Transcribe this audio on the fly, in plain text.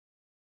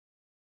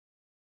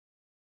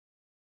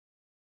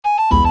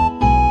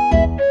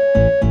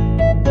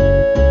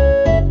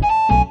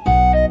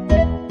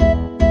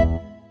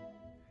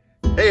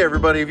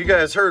everybody. Have you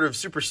guys heard of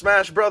Super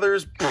Smash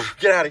Brothers?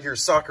 Get out of here,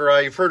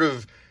 Sakurai. You've heard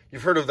of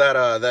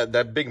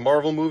that big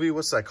Marvel movie?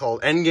 What's that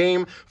called?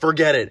 Endgame?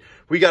 Forget it.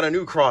 We got a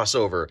new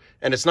crossover,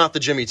 and it's not the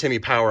Jimmy Timmy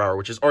Power Hour,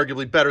 which is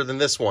arguably better than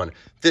this one.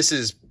 This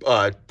is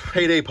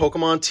Payday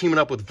Pokemon teaming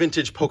up with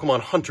vintage Pokemon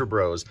Hunter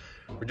Bros.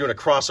 We're doing a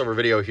crossover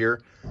video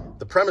here.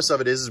 The premise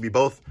of it is we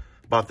both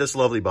bought this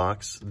lovely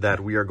box that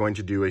we are going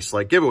to do a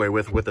slight giveaway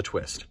with a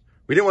twist.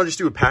 We didn't want to just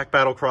do a pack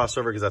battle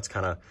crossover because that's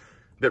kind of a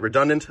bit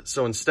redundant.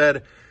 So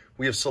instead,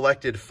 we have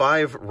selected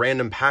 5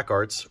 random pack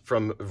arts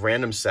from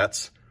random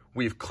sets.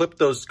 We've clipped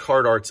those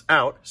card arts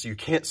out so you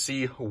can't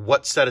see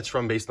what set it's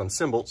from based on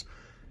symbols.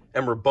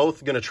 And we're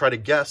both going to try to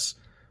guess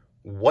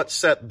what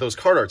set those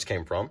card arts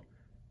came from.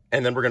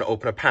 And then we're going to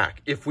open a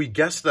pack. If we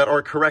guess that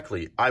art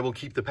correctly, I will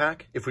keep the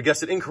pack. If we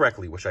guess it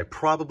incorrectly, which I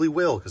probably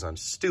will because I'm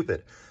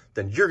stupid,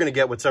 then you're going to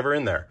get whatever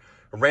in there.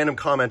 A random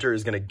commenter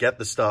is going to get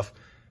the stuff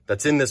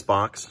that's in this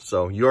box.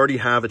 So you already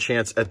have a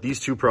chance at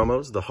these 2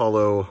 promos, the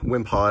Holo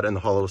Wimpod and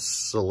the Holo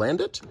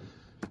Salandit,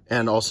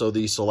 and also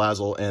the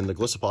Salazzle and the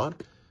Gliscopod.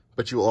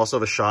 But you will also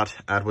have a shot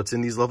at what's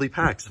in these lovely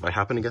packs if I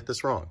happen to get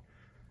this wrong.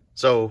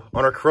 So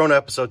on our Corona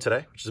episode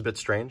today, which is a bit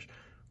strange,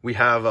 we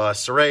have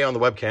Saray on the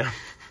webcam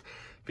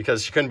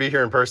because she couldn't be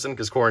here in person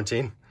because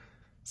quarantine.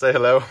 Say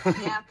hello.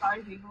 Yeah,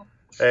 sorry people.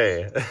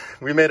 Hey,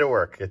 we made it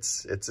work.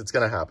 It's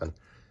gonna happen.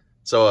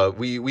 So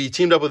we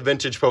teamed up with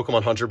vintage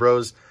Pokemon Hunter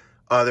Bros.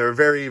 They were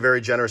very, very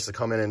generous to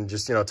come in and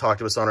just, talk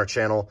to us on our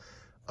channel.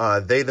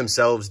 They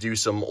themselves do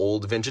some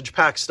old vintage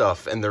pack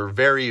stuff, and they're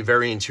very,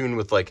 very in tune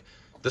with like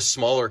the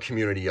smaller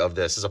community of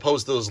this, as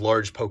opposed to those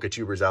large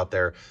PokeTubers out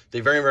there.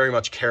 They very, very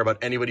much care about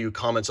anybody who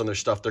comments on their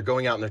stuff. They're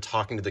going out and they're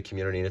talking to the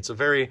community, and it's a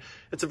very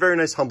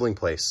nice, humbling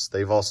place.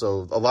 They've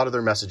also, a lot of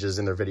their messages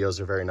in their videos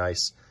are very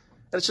nice.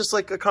 And it's just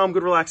like a calm,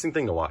 good, relaxing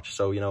thing to watch.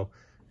 So,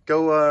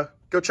 go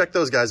check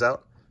those guys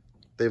out.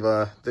 They've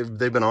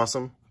been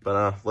awesome.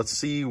 But let's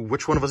see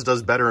which one of us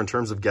does better in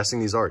terms of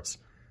guessing these arts.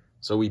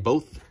 So we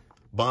both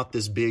bought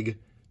this big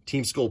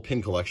Team Skull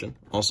pin collection.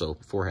 Also,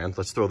 beforehand,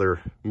 let's throw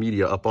their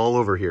media up all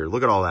over here.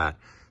 Look at all that.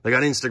 They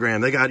got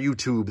Instagram, they got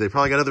YouTube, they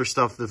probably got other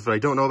stuff that if I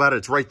don't know about it,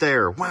 it's right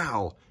there.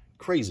 Wow,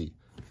 crazy.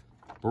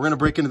 We're going to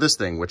break into this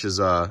thing, which is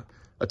a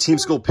Team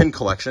Skull pin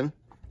collection.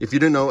 If you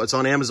didn't know, it's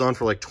on Amazon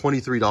for like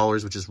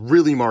 $23, which is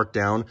really marked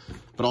down.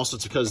 But also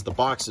it's because the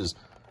box is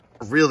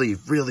really,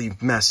 really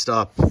messed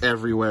up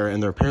everywhere,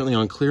 and they're apparently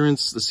on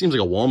clearance. This seems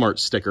like a Walmart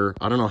sticker.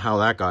 I don't know how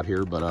that got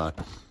here, but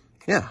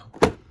yeah.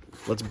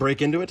 Let's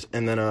break into it,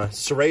 and then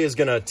Saray is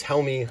gonna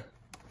tell me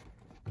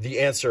the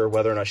answer,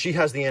 whether or not she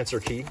has the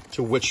answer key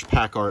to which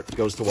pack art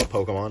goes to what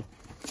Pokemon.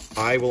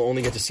 I will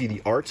only get to see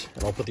the art,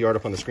 and I'll put the art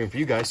up on the screen for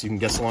you guys so you can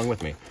guess along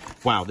with me.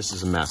 Wow, this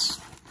is a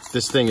mess.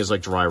 This thing is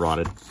like dry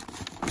rotted.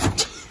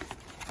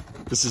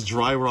 This is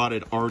dry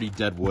rotted, already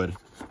dead wood.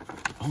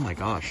 Oh my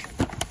gosh.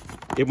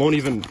 It won't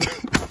even,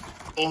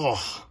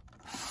 oh,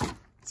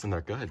 it's in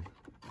there good.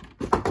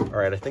 All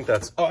right, I think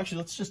that's, oh, actually,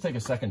 let's just take a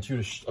second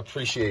too to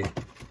appreciate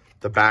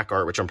the back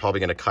art, which I'm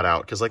probably gonna cut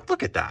out, because like,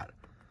 look at that.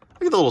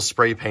 Look at the little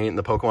spray paint and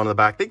the Pokemon in the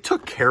back. They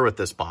took care with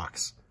this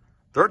box.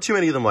 There aren't too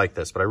many of them like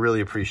this, but I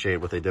really appreciate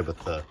what they did with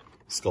the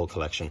Skull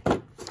collection.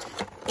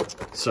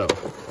 So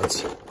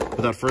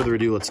without further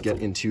ado, let's get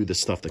into the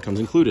stuff that comes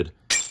included.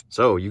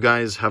 So you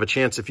guys have a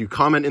chance, if you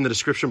comment in the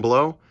description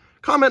below,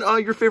 comment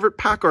your favorite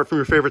pack art from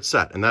your favorite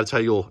set, and that's how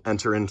you'll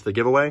enter into the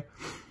giveaway.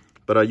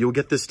 But you'll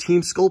get this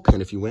Team Skull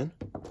pin if you win.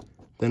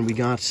 Then we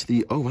got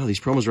the, oh wow, these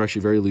promos are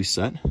actually very loose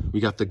set. We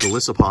got the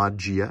Gliscopod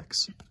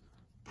GX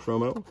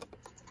promo.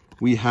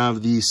 We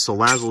have the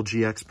Salazzle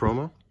GX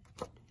promo.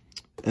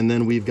 And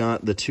then we've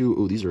got the 2,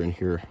 oh, these are in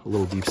here a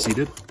little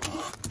deep-seated.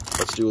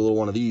 Let's do a little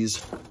one of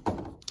these.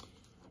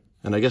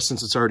 And I guess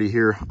since it's already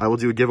here, I will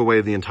do a giveaway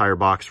of the entire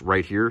box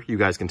right here. You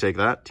guys can take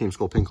that, Team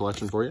Skull pin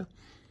collection for you.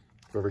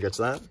 Whoever gets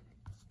that.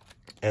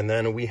 And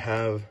then we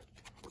have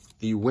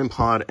the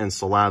Wimpod and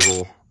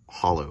Salazzle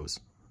Holos.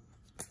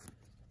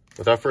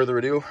 Without further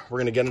ado, we're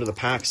going to get into the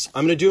packs.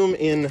 I'm going to do them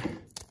in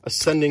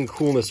ascending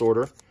coolness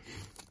order,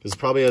 because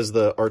probably as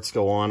the arts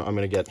go on, I'm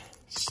going to get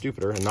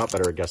stupider and not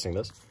better at guessing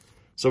this.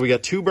 So we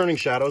got 2 Burning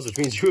Shadows, which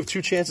means you have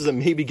 2 chances at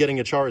maybe getting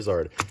a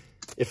Charizard,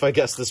 if I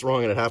guess this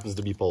wrong and it happens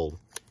to be pulled.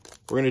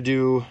 We're going to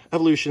do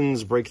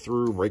Evolutions,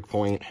 Breakthrough,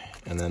 Breakpoint,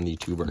 and then the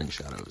 2 Burning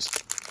Shadows.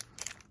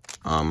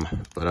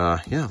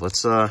 Yeah,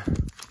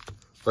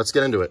 let's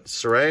get into it.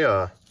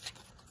 Saray,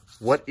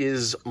 what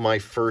is my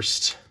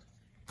first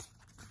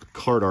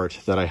card art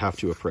that I have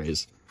to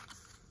appraise?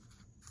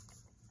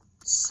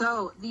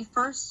 So the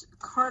first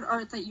card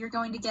art that you're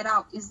going to get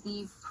out is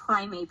the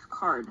Primeape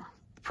card.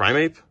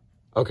 Primeape?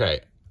 Okay.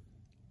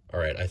 All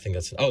right, I think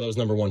that's, oh, that was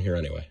number 1 here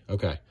anyway.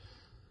 Okay.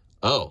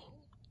 Oh.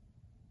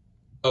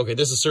 Okay,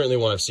 this is certainly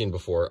one I've seen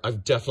before.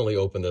 I've definitely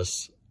opened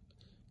this.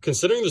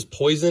 Considering there's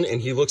poison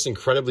and he looks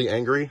incredibly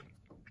angry,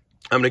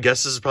 I'm going to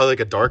guess this is probably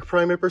like a dark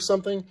Primeape or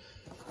something.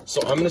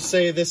 So I'm going to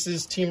say this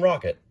is Team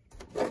Rocket.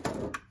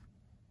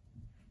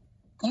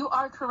 You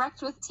are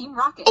correct with Team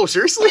Rocket. Oh,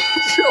 seriously?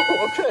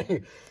 Oh,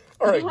 okay.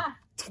 All right. Yeah.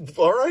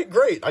 All right,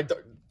 great.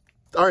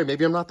 All right,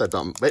 maybe I'm not that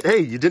dumb. But hey,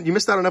 you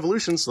missed out on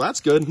evolution, so that's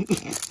good.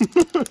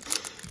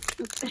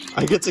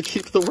 I get to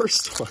keep the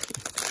worst one.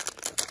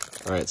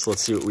 All right, so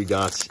let's see what we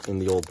got in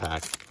the old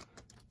pack.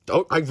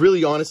 Oh, I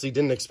really honestly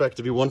didn't expect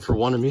to be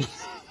 1-for-1 of me.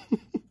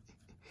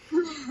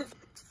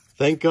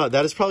 Thank God.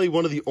 That is probably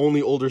one of the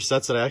only older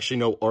sets that I actually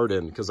know art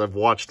in, because I've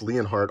watched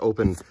Leonhardt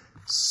open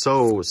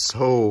so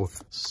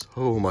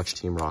much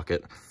Team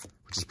Rocket,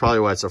 which is probably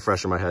why it's so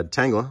fresh in my head.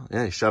 Tangela,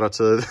 yeah, shout out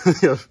to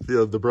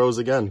the bros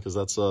again, because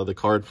that's the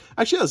card.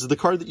 Actually, yeah, this is the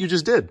card that you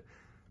just did.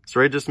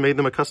 Saray just made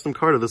them a custom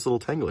card of this little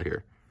Tangela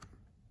here.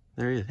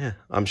 There he is, yeah.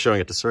 I'm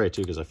showing it to Saray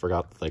too, because I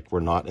forgot, like,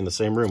 we're not in the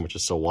same room, which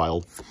is so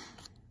wild.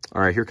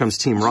 All right, here comes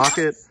Team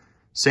Rocket.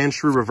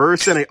 Sandshrew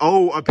reverse and a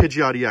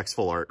Pidgeot EX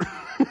full art.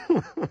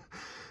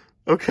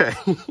 Okay.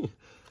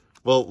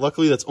 Well,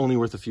 luckily that's only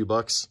worth a few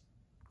bucks,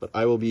 but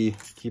I will be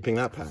keeping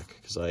that pack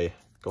because I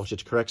got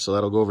it correct. So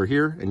that'll go over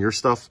here, and your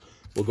stuff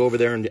will go over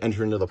there and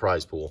enter into the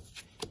prize pool.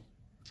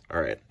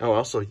 All right. Oh,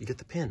 also you get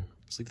the pin.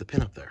 Let's leave the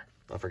pin up there.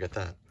 Don't forget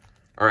that.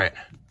 All right.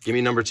 Give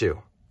me number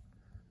 2.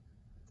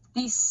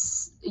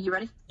 You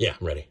ready? Yeah,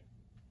 I'm ready.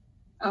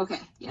 Okay.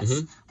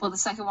 Yes. Well, the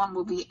second one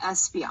will be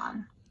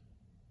Espeon.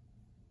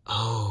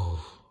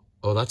 Oh,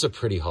 that's a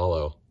pretty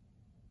holo.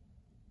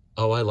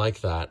 Oh, I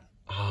like that.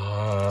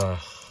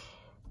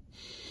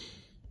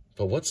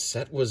 But what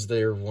set was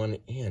there one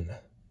in?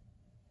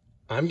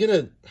 I'm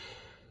probably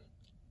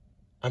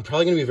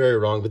gonna be very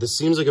wrong, but this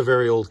seems like a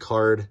very old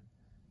card.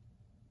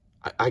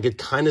 I could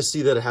kind of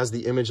see that it has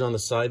the image on the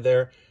side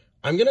there.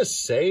 I'm gonna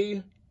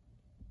say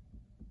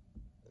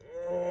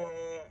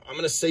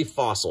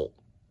Fossil.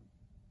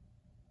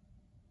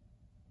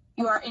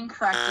 You are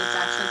incorrect. It's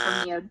actually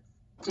from Neo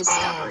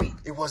Discovery.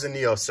 It was a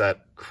Neo set.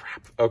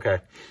 Crap. Okay.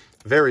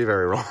 Very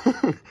wrong.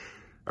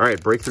 All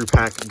right, breakthrough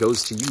pack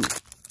goes to you.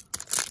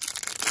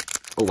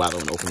 Oh, wow, that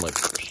one opened like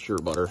pure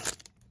butter.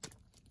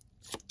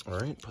 All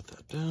right, put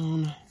that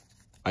down.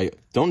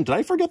 Did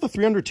I forget the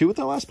 302 with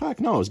that last pack?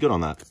 No, I was good on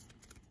that.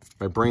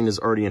 My brain is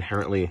already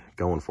inherently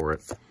going for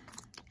it.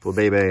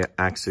 Flabebe,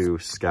 Axew,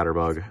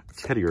 Scatterbug,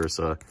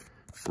 Teddiursa,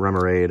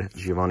 Remoraid,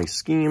 Giovanni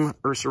Scheme,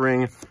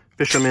 Ursaring,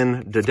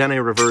 Fisherman,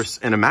 Dedenne Reverse,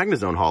 and a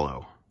Magnezone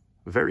Holo.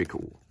 Very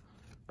cool.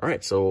 All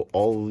right, so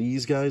all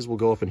these guys will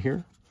go up in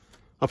here.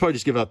 I'll probably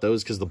just give out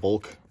those because the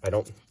bulk, I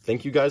don't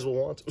think you guys will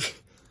want.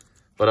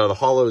 But the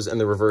holos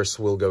and the reverse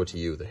will go to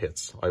you, the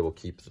hits. I will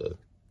keep the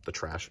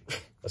trash,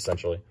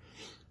 essentially.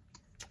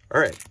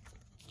 All right,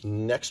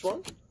 next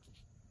one.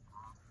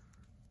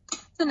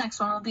 The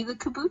next one will be the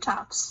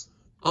Kabutops.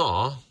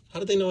 Aw, how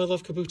did they know I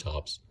love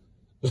Kabutops?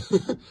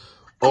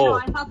 I know,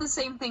 I thought the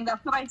same thing.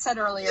 That's what I said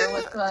earlier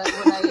with when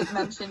I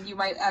mentioned you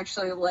might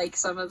actually like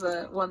some of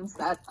the ones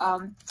that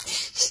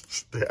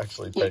they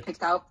actually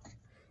picked out.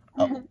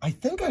 I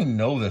think I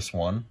know this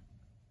one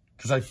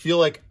because I feel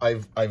like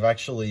I've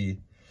actually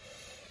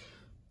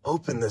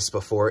opened this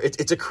before.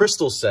 It's a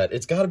crystal set.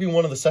 It's got to be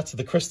one of the sets with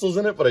the crystals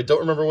in it, but I don't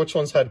remember which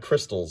ones had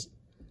crystals.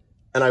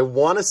 And I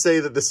want to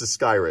say that this is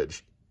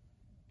Skyridge.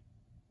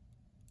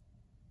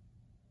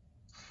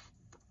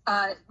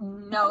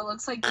 No, it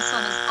looks like this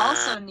one is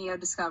also Neo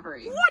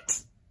Discovery.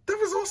 What? That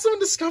was also in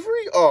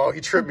Discovery? Oh,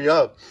 he tripped me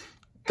up.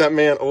 That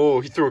man,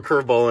 he threw a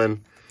curveball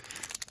in.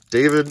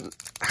 David,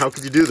 how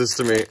could you do this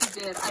to me? He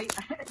did.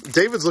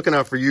 David's looking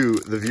out for you,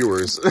 the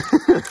viewers.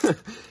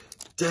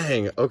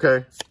 Dang,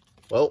 okay.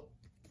 Well,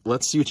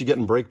 let's see what you get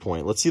in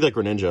Breakpoint. Let's see that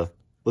Greninja.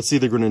 Let's see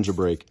the Greninja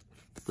Break,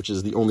 which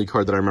is the only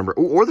card that I remember.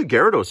 Ooh, or the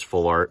Gyarados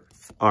full art.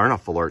 Or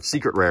not full art,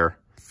 secret rare.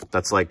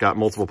 That's like got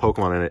multiple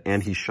Pokemon in it,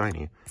 and he's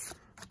shiny.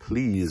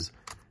 Please,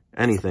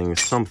 anything,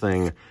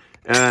 something,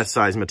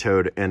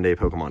 Seismitoad, and a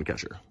Pokemon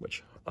catcher,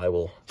 which I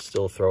will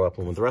still throw up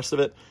with the rest of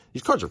it.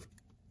 These cards are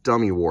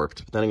dummy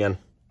warped. But then again,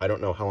 I don't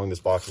know how long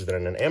this box has been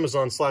in an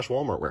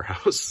Amazon/Walmart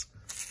warehouse.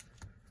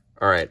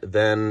 All right,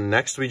 then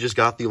next we just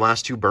got the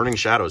last 2 Burning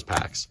Shadows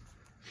packs.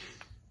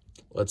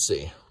 Let's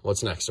see.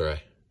 What's next,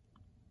 Ray?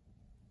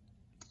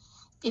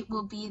 It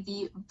will be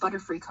the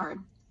Butterfree card.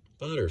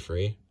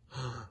 Butterfree?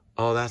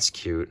 Oh, that's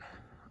cute.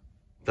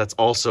 That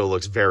also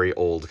looks very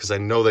old because I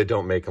know they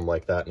don't make them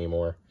like that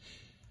anymore.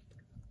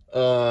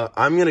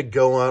 I'm going to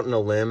go out on a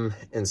limb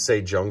and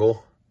say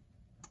Jungle.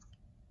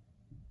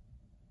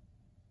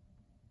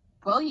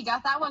 Well, you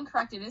got that one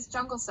correct. It is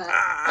Jungle Set.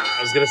 I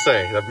was going to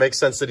say, that makes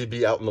sense that he'd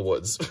be out in the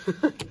woods.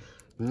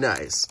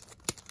 Nice.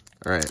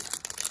 All right.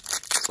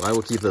 So I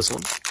will keep this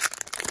one.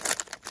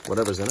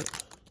 Whatever's in it.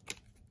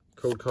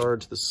 Code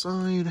card to the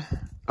side.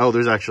 Oh,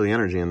 there's actually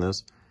energy in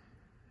this.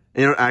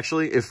 You know,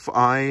 actually, if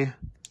I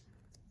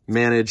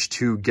manage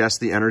to guess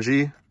the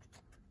energy,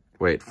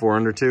 wait, 4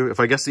 under 2. If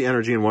I guess the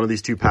energy in one of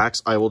these 2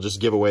 packs, I will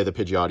just give away the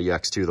Pidgeot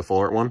EX2, the full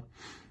art one.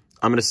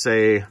 I'm going to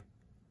say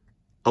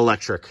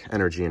electric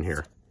energy in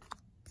here.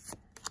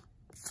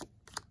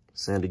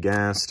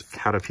 Sandygast,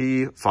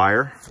 Caterpie,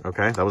 fire.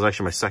 Okay, that was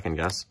actually my second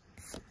guess.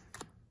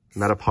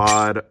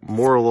 Metapod,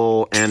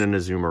 Morlul, and an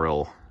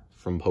Azumarill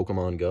from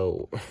Pokemon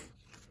Go.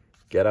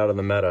 Get out of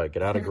the meta.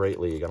 Get out of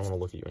Great League. I don't want to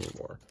look at you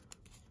anymore.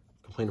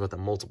 Complained about that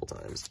multiple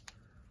times.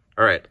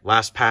 All right,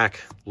 last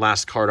pack,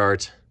 last card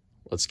art.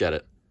 Let's get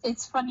it.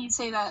 It's funny you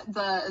say that,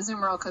 the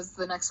Azumarill, because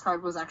the next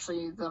card was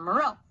actually the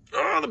Marill.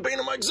 Oh, the bane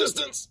of my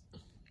existence.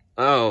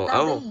 He's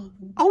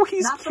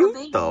Not cute, the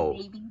baby, though.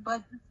 Baby,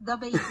 but the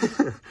baby.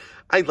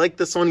 I like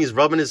this one. He's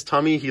rubbing his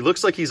tummy. He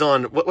looks like he's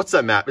on, what's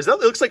that map? It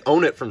looks like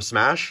Own It from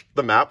Smash,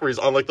 the map where he's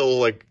on like the little,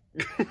 like,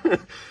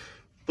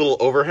 little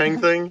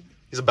overhang thing.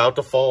 He's about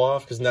to fall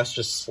off because Ness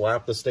just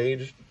slapped the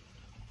stage.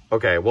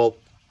 Okay, well,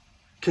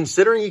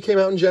 considering he came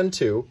out in Gen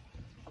 2,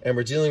 and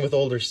we're dealing with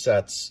older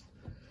sets,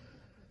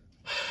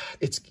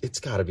 it's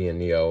got to be a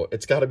Neo.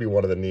 It's got to be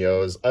one of the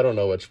Neos. I don't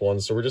know which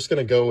one, so we're just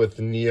going to go with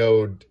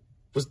Neo.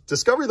 Was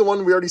Discovery the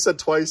one we already said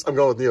twice? I'm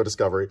going with Neo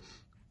Discovery.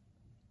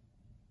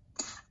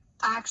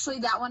 Actually,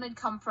 that one had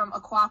come from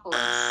Aquapolis.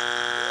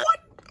 What?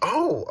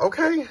 Oh,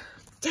 okay.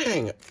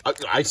 Dang.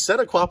 I said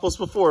Aquapolis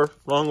before.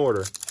 Wrong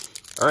order.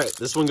 All right,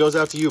 this one goes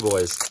out to you,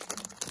 boys.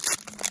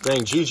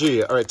 Dang,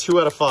 GG. All right, 2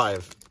 out of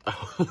 5.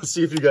 Let's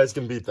see if you guys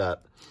can beat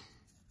that.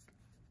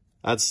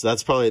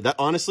 That's probably that.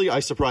 Honestly,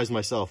 I surprised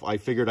myself. I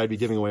figured I'd be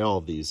giving away all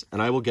of these,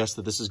 and I will guess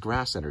that this is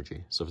Grass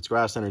Energy. So if it's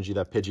Grass Energy,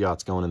 that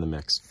Pidgeot's going in the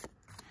mix.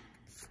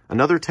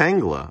 Another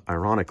Tangela,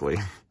 ironically.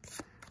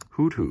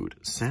 Hoot,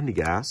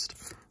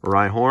 Sandygast,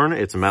 Rhyhorn,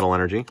 it's a Metal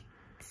Energy.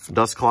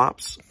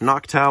 Dusclops,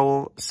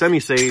 Noctowl,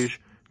 Semisage,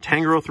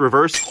 Tangrowth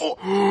Reverse.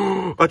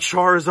 Oh, a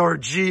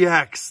Charizard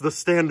GX, the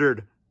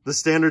standard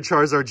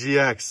Charizard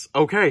GX.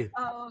 Okay,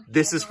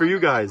 this is for you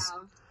guys.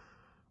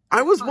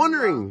 I was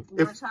wondering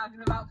if we're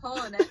talking about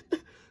pulling it.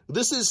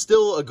 This is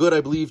still a good, I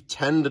believe,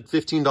 $10 to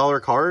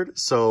 $15 card.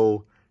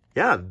 So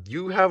yeah,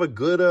 you have a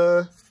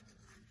good,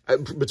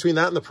 between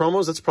that and the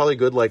promos, that's probably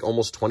good, like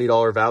almost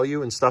 $20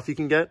 value and stuff you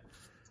can get.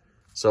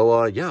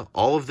 So yeah,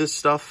 all of this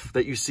stuff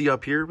that you see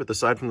up here, with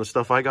aside from the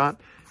stuff I got,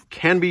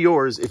 can be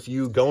yours if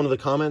you go into the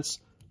comments,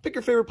 pick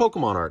your favorite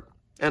Pokemon art,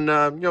 and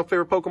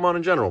favorite Pokemon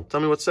in general. Tell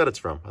me what set it's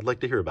from. I'd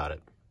like to hear about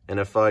it. And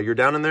if you're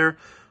down in there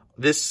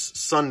this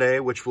Sunday,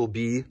 which will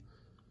be,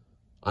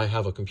 I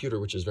have a computer,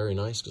 which is very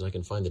nice because I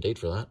can find the date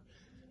for that.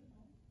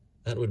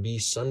 That would be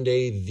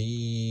Sunday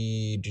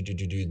the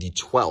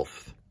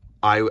 12th.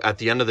 At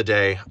the end of the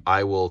day,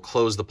 I will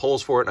close the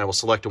polls for it, and I will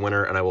select a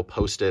winner, and I will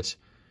post it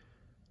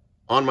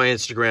on my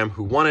Instagram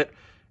who won it,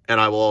 and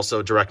I will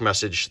also direct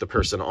message the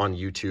person on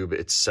YouTube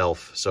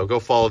itself. So go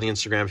follow the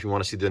Instagram if you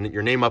want to see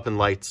your name up in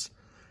lights,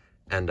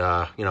 and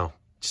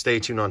stay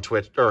tuned on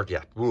Twitch.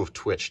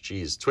 Twitch.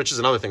 Jeez, Twitch is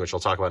another thing which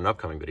I'll talk about in an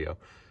upcoming video.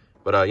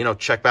 But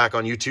check back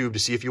on YouTube to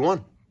see if you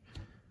won.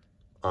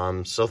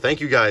 So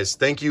thank you guys.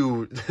 Thank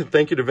you to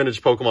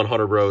Vintage Pokemon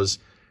Hunter Bros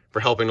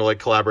for helping to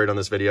collaborate on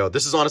this video.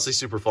 This is honestly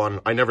super fun.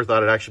 I never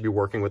thought I'd actually be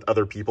working with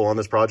other people on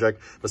this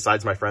project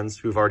besides my friends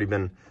who've already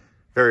been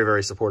very,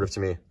 very supportive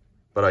to me.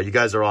 But you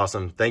guys are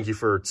awesome. Thank you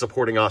for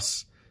supporting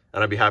us.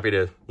 And I'd be happy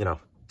to,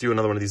 do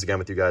another one of these again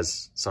with you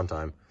guys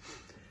sometime.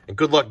 And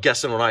good luck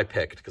guessing what I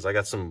picked, because I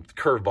got some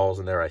curveballs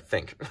in there, I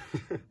think.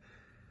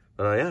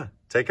 But yeah,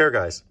 take care,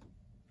 guys.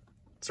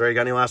 Sorry, you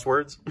got any last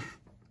words?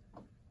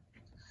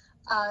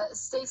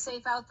 Stay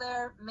safe out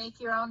there.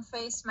 Make your own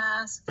face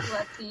mask.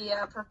 Let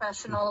the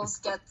professionals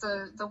get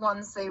the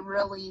ones they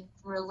really,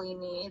 really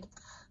need.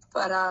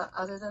 But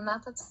other than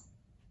that, that's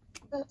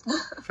it.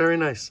 Very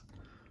nice.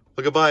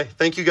 Well, goodbye.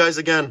 Thank you guys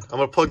again. I'm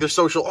going to plug their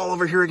social all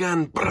over here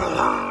again.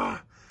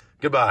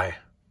 Goodbye.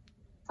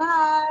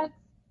 Bye.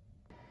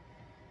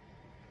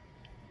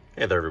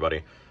 Hey there,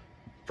 everybody.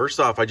 First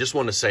off, I just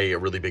want to say a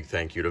really big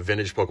thank you to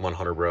Vintage Pokemon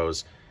Hunter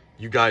Bros.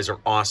 You guys are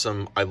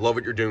awesome. I love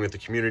what you're doing with the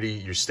community.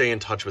 You stay in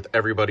touch with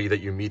everybody that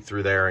you meet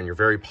through there, and you're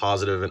very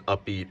positive and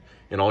upbeat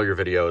in all your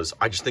videos.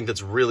 I just think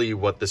that's really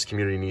what this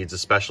community needs,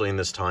 especially in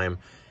this time.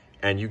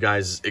 And you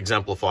guys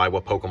exemplify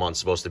what Pokemon's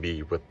supposed to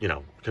be with,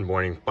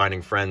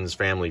 binding friends,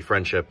 family,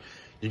 friendship.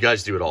 You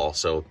guys do it all.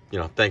 So,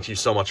 thank you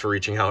so much for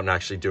reaching out and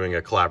actually doing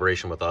a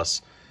collaboration with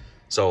us.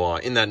 So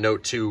in that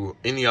note too,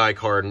 in the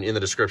iCard and in the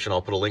description,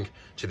 I'll put a link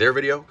to their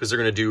video, because they're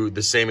going to do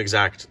the same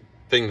exact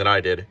thing that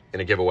I did in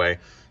a giveaway.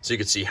 So you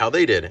could see how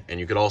they did, and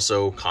you could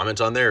also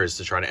comment on theirs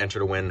to try to enter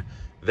to win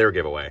their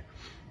giveaway.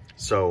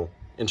 So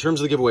in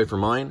terms of the giveaway for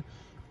mine,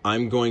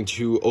 I'm going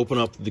to open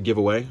up the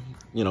giveaway,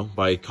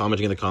 by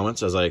commenting in the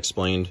comments, as I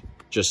explained.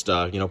 Just,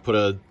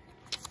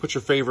 put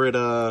your favorite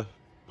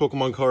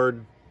Pokemon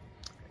card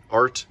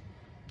art,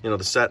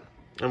 the set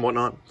and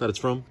whatnot that it's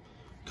from.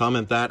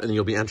 Comment that, and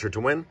you'll be entered to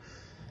win.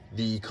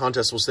 The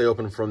contest will stay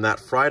open from that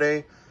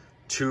Friday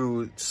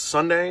to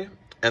Sunday,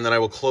 and then I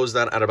will close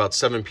that at about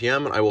 7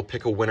 p.m. and I will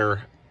pick a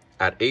winner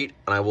at 8,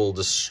 and I will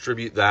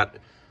distribute that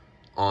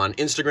on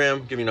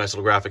Instagram, give you a nice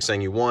little graphic saying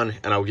you won,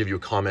 and I will give you a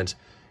comment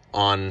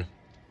on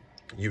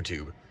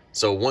YouTube.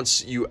 So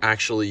once you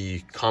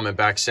actually comment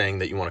back saying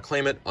that you want to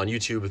claim it on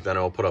YouTube, then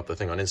I'll put up the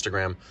thing on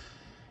Instagram.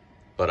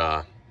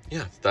 But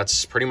yeah,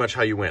 that's pretty much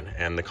how you win.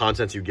 And the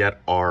content you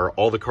get are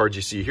all the cards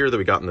you see here that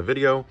we got in the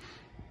video,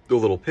 the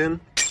little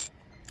pin.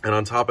 And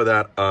on top of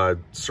that,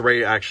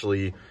 Saray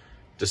actually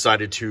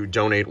decided to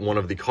donate one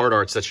of the card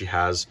arts that she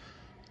has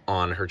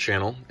on her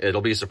channel.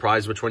 It'll be a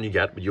surprise which one you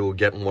get, but you'll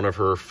get one of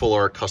her full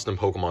art custom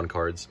Pokemon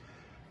cards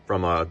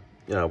from,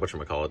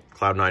 whatchamacallit,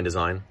 Cloud9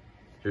 Design.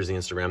 Here's the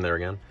Instagram there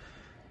again.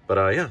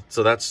 But yeah,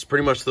 so that's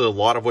pretty much the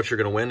lot of what you're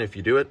going to win if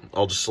you do it.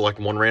 I'll just select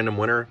one random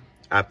winner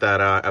at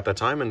that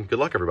time, and good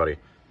luck, everybody.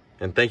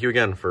 And thank you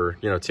again for,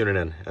 tuning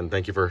in, and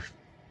thank you for,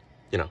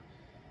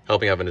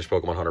 helping out Vintage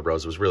Pokemon Hunter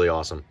Bros. It was really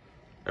awesome.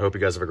 I hope you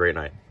guys have a great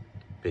night.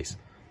 Peace.